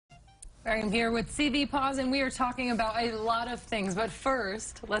I'm here with CV Paws, and we are talking about a lot of things. But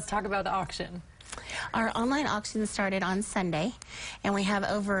first, let's talk about the auction. Our online auction started on Sunday, and we have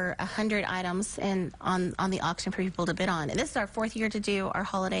over 100 items on the auction for people to bid on. And this is our 4th year to do our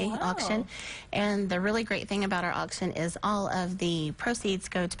holiday auction. And the really great thing about our auction is all of the proceeds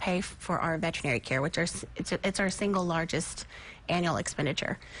go to pay for our veterinary care, which it's our single largest annual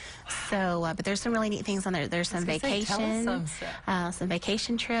expenditure. So, but there's some really neat things on there. There's some vacation, some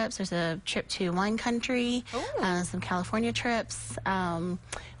vacation trips. There's a trip to wine country, some California trips.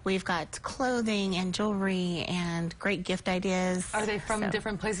 We've got clothing and jewelry and great gift ideas. Are they from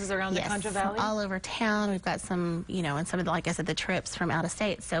different places around the Concho Valley? All over town. We've got some, and some of the, like I said, the trips from out of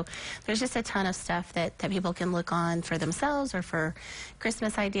state. So there's just a ton of stuff that people can look on for themselves or for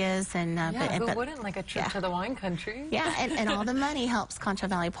Christmas ideas. And who wouldn't like a trip to the wine country? Yeah, and all the money helps Concho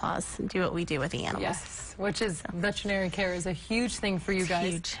Valley Paws do what we do with the animals. Yes, which is veterinary care is a huge thing for you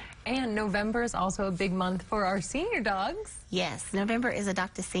guys. Huge. And November is also a big month for our senior dogs. Yes, November is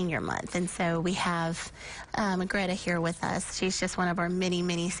Adopt a Senior Month, and so we have Greta here with us. She's just one of our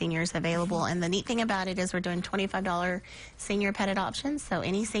many seniors available, and the neat thing about it is we're doing $25 senior pet adoptions, so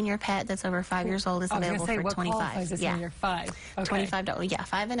any senior pet that's over 5 years old is available for $25. What qualifies a senior? 5. Okay. $25, yeah,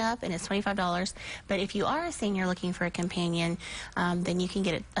 5 and up, and it's $25. But if you are a senior looking for a companion, then you can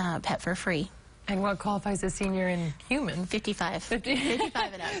get a pet for free. And what qualifies a senior and human? 55.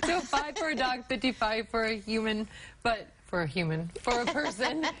 55 and up. So 5 for a dog, 55 for a human, but for a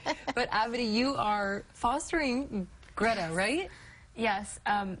person. But Avity, you are fostering Greta, right? Yes.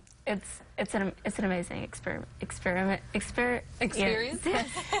 It's an amazing experience. Yes.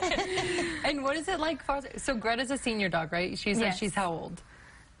 And what is it like fostering? So Greta's a senior dog, right? She's how old?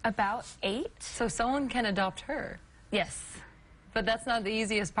 About 8. So someone can adopt her. Yes. But that's not the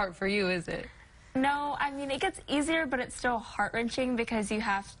easiest part for you, is it? No, I mean, it gets easier, but it's still heart-wrenching because you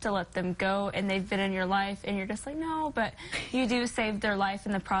have to let them go, and they've been in your life, and you're just like, no, but you do save their life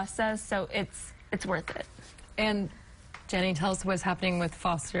in the process, so it's worth it. And Jenny, tell us what's happening with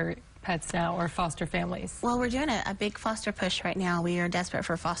foster pets now, or foster families. Well, we're doing a big foster push right now. We are desperate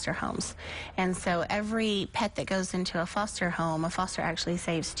for foster homes. And so every pet that goes into a foster home, a foster actually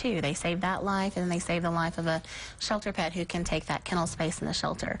saves 2. They save that life, and then they save the life of a shelter pet who can take that kennel space in the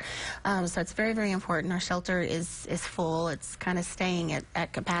shelter. So it's very important. Our shelter is full. It's kind of staying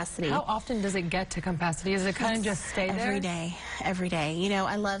at capacity. How often does it get to capacity? Does it kind of just stay there? Every day.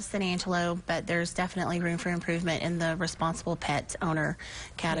 I love San Angelo, but there's definitely room for improvement in the responsible pet owner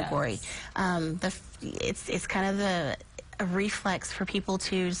category. Yes. It's kind of a reflex for people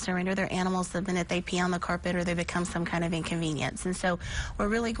to surrender their animals the minute they pee on the carpet or they become some kind of inconvenience. And so we're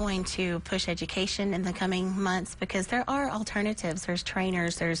really going to push education in the coming months because there are alternatives. There's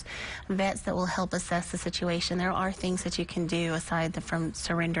trainers, there's vets that will help assess the situation. There are things that you can do aside from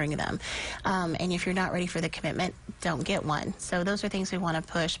surrendering them. And if you're not ready for the commitment, don't get one. So those are things we want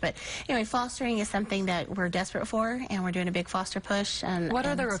to push. But anyway, fostering is something that we're desperate for, and we're doing a big foster push. What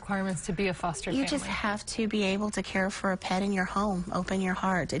are the requirements to be a foster family? You just have to be able to care for a pet in your home. Open your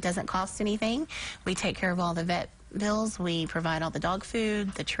heart. It doesn't cost anything. We take care of all the vet bills. We provide all the dog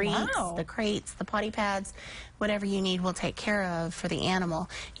food, the treats, the crates, the potty pads, whatever you need we'll take care of for the animal.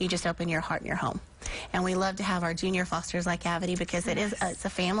 You just open your heart in your home. And we love to have our junior fosters like Avity because it's a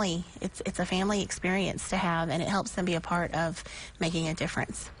family. It's a family experience to have, and it helps them be a part of making a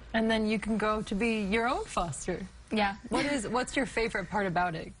difference. And then you can go to be your own foster. Yeah. What's your favorite part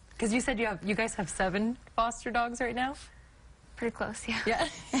about it? Because you said you guys have 7 foster dogs right now? Pretty close, yeah.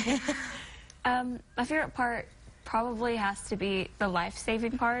 My favorite part probably has to be the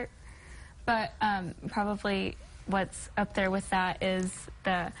life-saving part, but probably what's up there with that is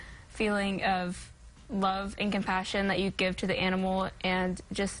the feeling of love and compassion that you give to the animal, and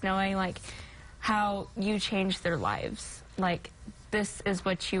just knowing like how you change their lives. Like, this is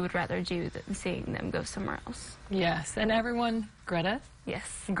what you would rather do than seeing them go somewhere else. Yes, and everyone, Greta? Yes.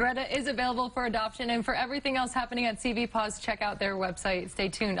 Greta is available for adoption, and for everything else happening at CV Paws, check out their website. Stay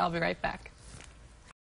tuned. I'll be right back.